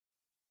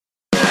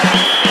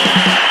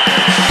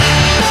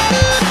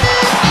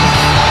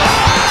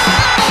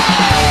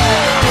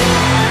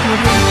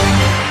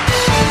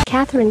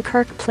Katherine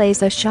Kirk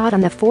plays a shot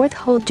on the fourth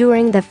hole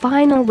during the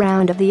final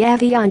round of the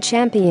Evian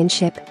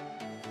Championship.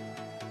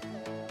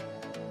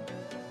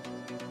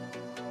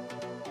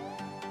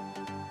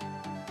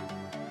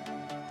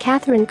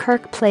 Katherine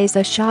Kirk plays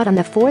a shot on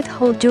the fourth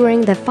hole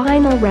during the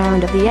final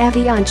round of the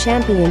Evian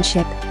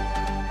Championship.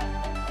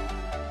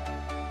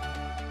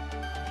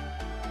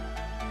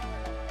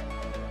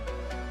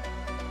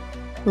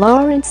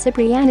 Lauren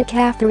Cipriani.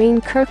 Katherine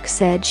Kirk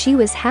said she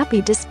was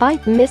happy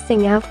despite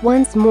missing out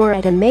once more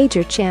at a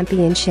major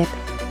championship.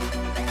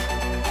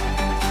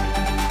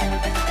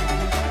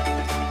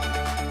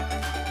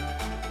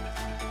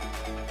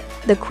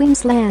 The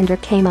Queenslander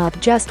came up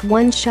just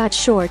one shot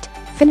short,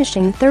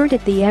 finishing third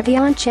at the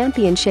Evian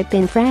Championship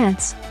in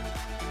France.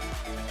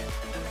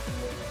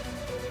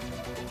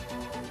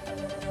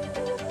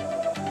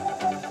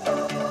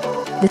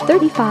 The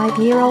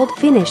 35-year-old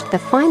finished the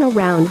final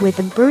round with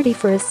a birdie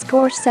for a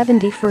score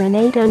 70 for an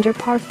 8-under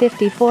par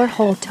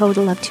 54-hole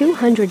total of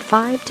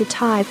 205 to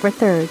tie for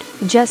third,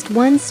 just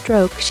one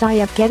stroke shy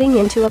of getting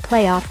into a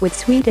playoff with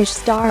Swedish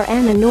star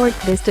Anna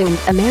Nordqvist and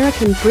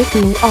American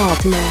Brittany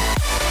Altman.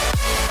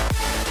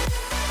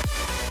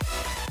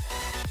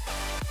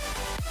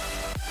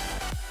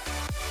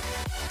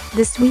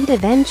 The Swede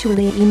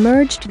eventually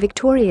emerged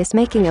victorious,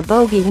 making a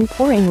bogey in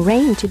pouring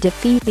rain to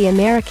defeat the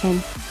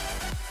American.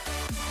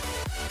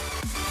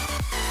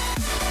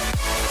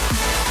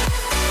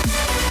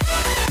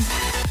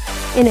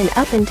 In an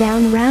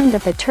up-and-down round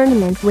of the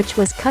tournament which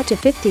was cut to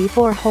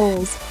 54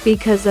 holes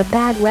because of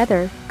bad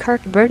weather,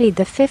 Kirk birdied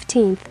the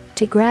 15th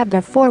to grab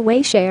a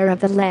four-way share of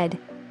the lead.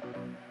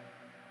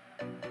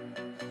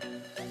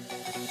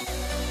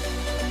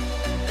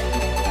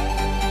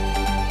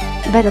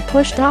 But a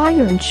pushed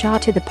iron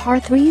shot to the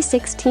par 3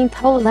 16th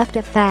hole left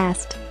a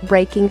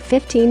fast-breaking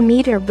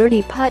 15-meter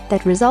birdie putt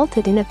that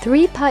resulted in a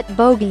three-putt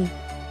bogey.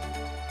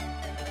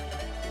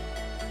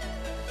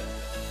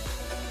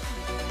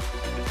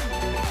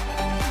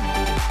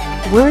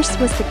 Worse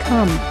was to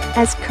come,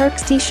 as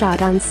Kirk's tee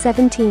shot on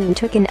 17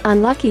 took an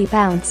unlucky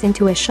bounce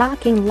into a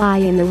shocking lie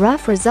in the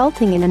rough,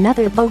 resulting in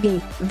another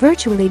bogey,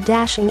 virtually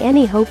dashing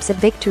any hopes of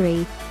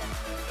victory.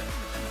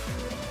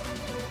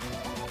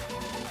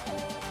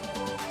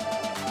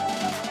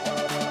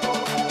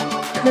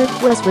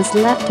 Kirk was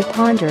left to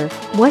ponder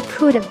what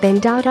could have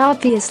been.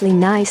 Obviously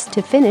nice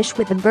to finish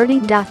with a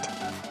birdie.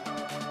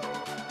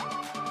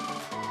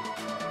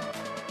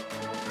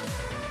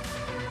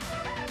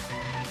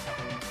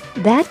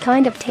 That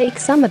kind of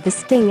takes some of the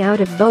sting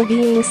out of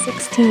bogeying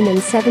 16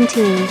 and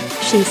 17,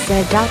 she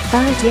said. But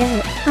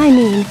yeah, I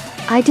mean,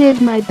 I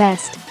did my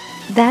best.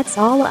 That's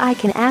all I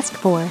can ask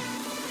for.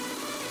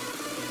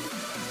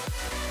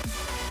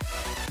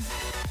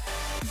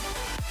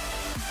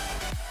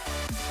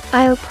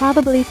 I'll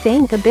probably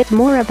think a bit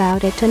more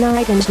about it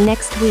tonight and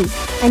next week,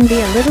 and be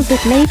a little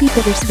bit maybe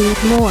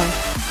bittersweet more.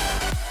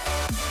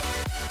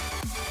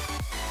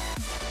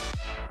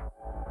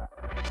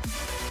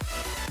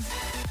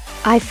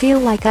 I feel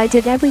like I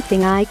did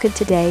everything I could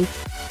today.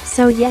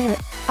 So yeah,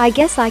 I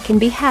guess I can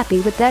be happy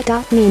with that.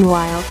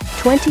 Meanwhile,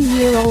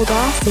 20-year-old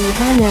Aussie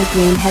Hannah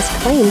Green has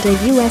claimed a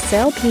US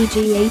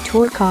LPGA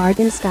Tour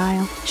card in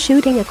style,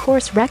 shooting a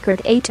course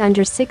record 8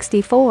 under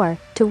 64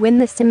 to win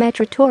the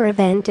Symetra Tour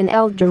event in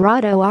El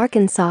Dorado,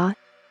 Arkansas.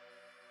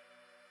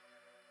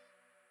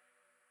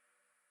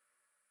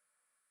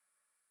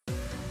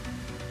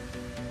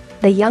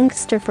 The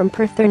youngster from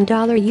Perth earned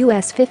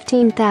US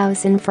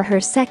 $15,000 for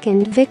her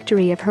second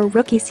victory of her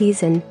rookie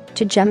season,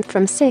 to jump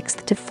from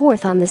 6th to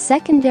 4th on the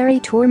secondary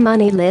tour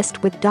money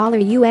list with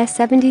US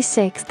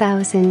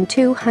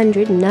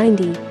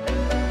 $76,290.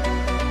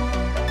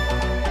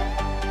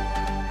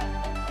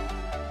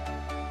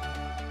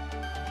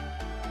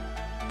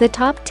 The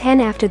top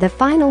 10 after the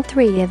final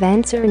 3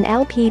 events earn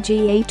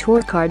LPGA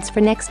Tour cards for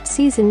next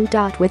season.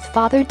 With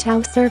Father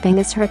Tau serving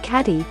as her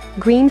caddy,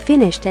 Green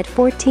finished at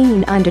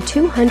 14 under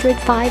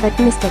 205 at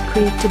Mystic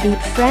Creek to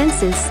beat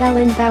France's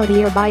Céline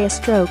Bautier by a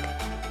stroke.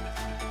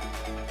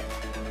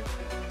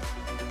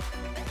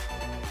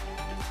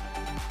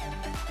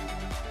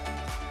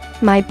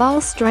 My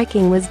ball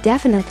striking was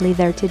definitely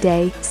there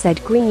today,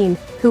 said Green,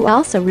 who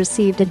also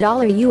received a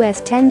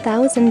US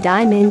 $10,000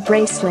 diamond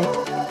bracelet.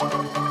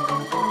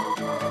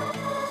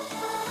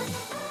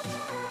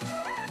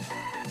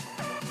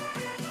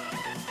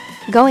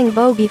 Going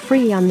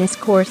bogey-free on this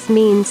course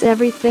means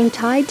everything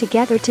tied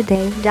together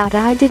today.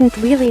 I didn't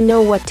really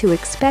know what to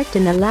expect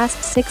in the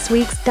last 6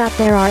 weeks.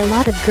 There are a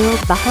lot of girls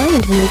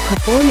behind me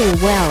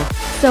performing well,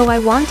 so I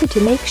wanted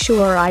to make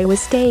sure I was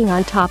staying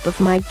on top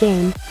of my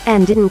game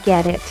and didn't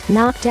get it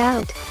knocked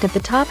out of the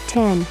top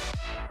 10.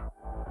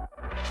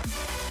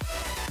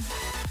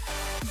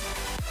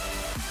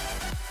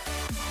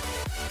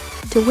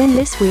 To win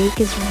this week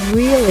is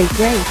really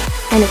great,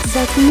 and it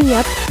sets me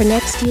up for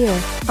next year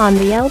on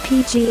the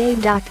LPGA.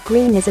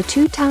 Green is a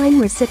 2-time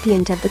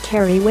recipient of the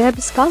Kerry Webb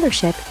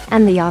Scholarship,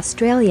 and the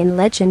Australian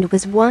legend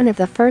was one of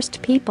the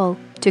first people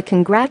to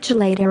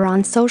congratulate her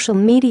on social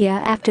media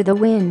after the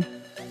win.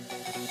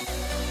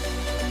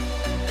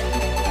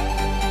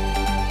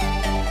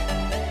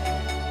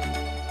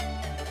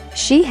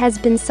 She has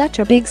been such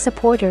a big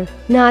supporter,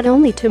 not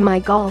only to my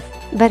golf,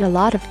 but a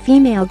lot of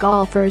female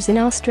golfers in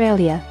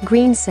Australia,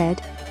 Green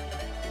said.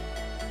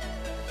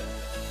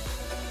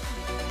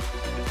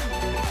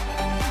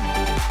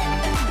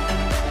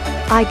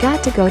 I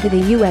got to go to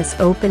the US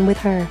Open with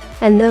her,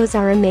 and those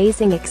are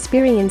amazing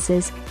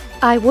experiences.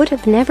 I would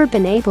have never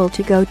been able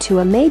to go to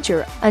a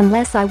major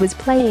unless I was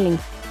playing.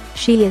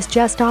 She is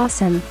just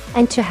awesome,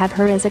 and to have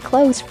her as a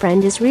close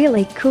friend is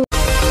really cool.